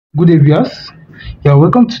Good day, viewers. Yeah,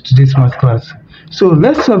 welcome to today's math class. So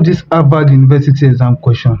let's solve this Harvard University exam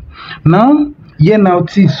question. Now, here now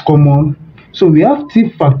t is common. So we have t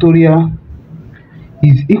factorial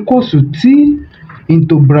is equal to t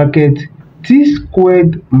into bracket t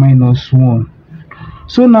squared minus 1.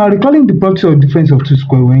 So now recalling the property of difference of two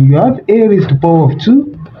squared, when you have a raised to the power of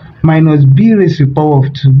 2 minus b raised to the power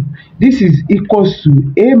of 2, this is equals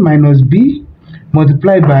to a minus b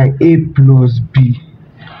multiplied by a plus b.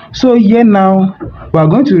 So here now we are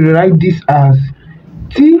going to rewrite this as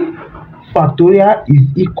t factorial is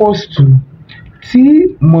equals to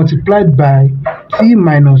t multiplied by t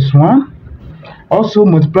minus 1 also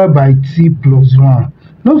multiplied by t plus 1.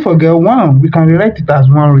 Don't forget 1, we can rewrite it as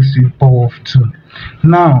 1 raised to the power of 2.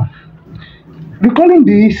 Now, recalling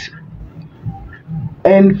this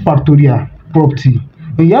n factorial property,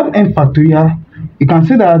 when you have n factorial, you can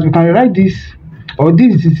say that we can rewrite this, or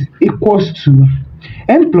this is equals to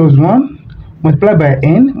n plus 1 multiplied by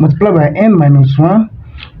n minus 1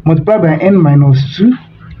 multiplied by n minus 2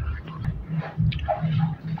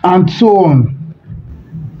 and so on.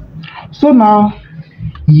 So now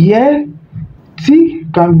here we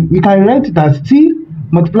can write it as t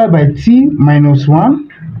multiplied by t minus 1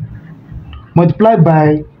 multiplied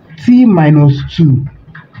by t minus 2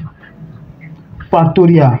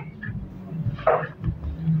 factorial.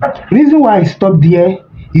 Reason why I stopped there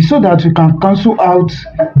is so that we can cancel out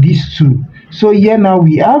these two. So here now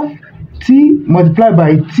we have t multiplied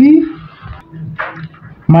by t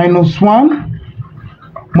minus 1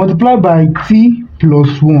 multiplied by t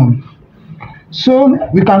plus 1. So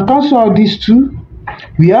we can cancel out these two.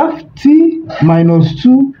 We have t minus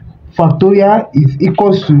 2 factorial is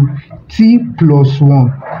equals to t plus 1.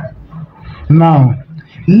 Now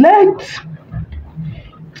let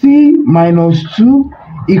t minus 2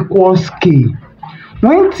 equals k.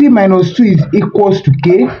 When t minus 2 is equals to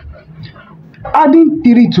k, adding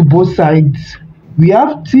 3 to both sides, we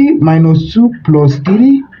have t minus 2 plus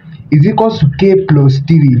 3 is equals to k plus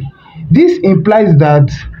 3. This implies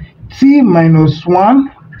that t plus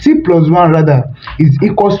 1 rather is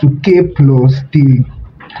equals to k plus 3.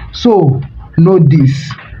 So note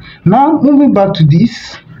this. Now moving back to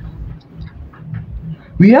this,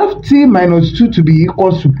 we have t minus 2 to be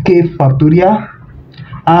equals to k factorial,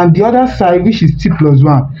 and the other side, which is t plus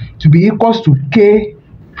 1, to be equals to k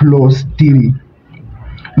plus 3.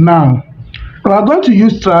 Now we are going to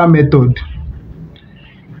use trial method.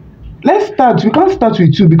 Let's start. We can't start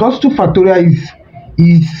with 2 because 2 factorial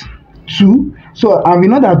is 2. So, and we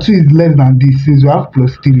know that 2 is less than this since we have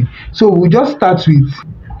plus 3. So we'll just start with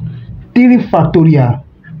 3 factorial.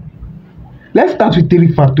 Let's start with 3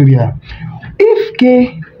 factorial.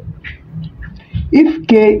 If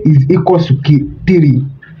k is equals to 3,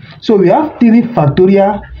 so we have 3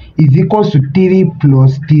 factorial is equals to 3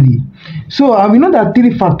 plus 3. So and we know that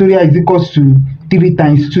 3 factorial is equals to 3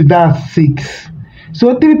 times 2, that's 6.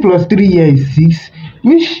 So 3 plus 3 here is 6,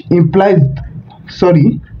 which implies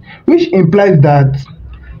that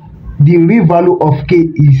the real value of k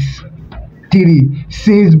is 3,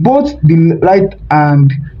 since both the right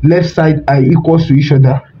and left side are equals to each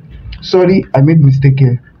other. Sorry, I made mistake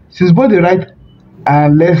here. Since both the right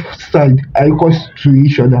and left side are equals to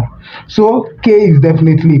each other, so k is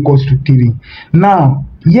definitely equals to 3. Now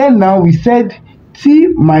here now we said t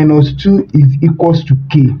minus 2 is equals to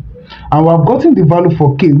k, and we have gotten the value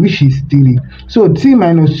for k, which is 3. So t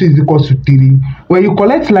minus 2 is equals to 3. When you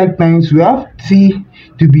collect like times, we have t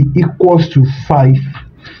to be equals to 5.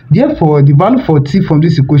 Therefore the value for t from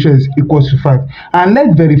this equation is equals to 5. And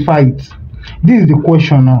let's verify it. This is the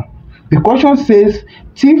question now. The question says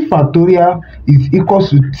t factorial is equals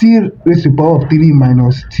to t raised to the power of 3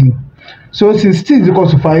 minus t. So since t is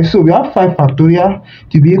equals to 5, so we have 5 factorial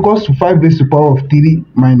to be equals to 5 raised to the power of 3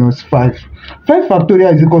 minus 5. 5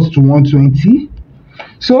 factorial is equals to 120.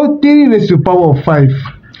 So 3 raised to the power of 5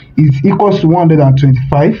 is equals to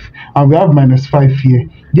 125, and we have minus 5 here.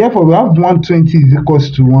 Therefore we have 120 is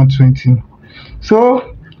equals to 120.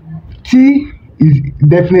 So t is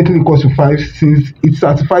definitely equals to 5 since it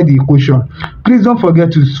satisfies the equation. Please don't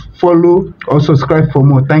forget to follow or subscribe for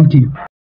more. Thank you.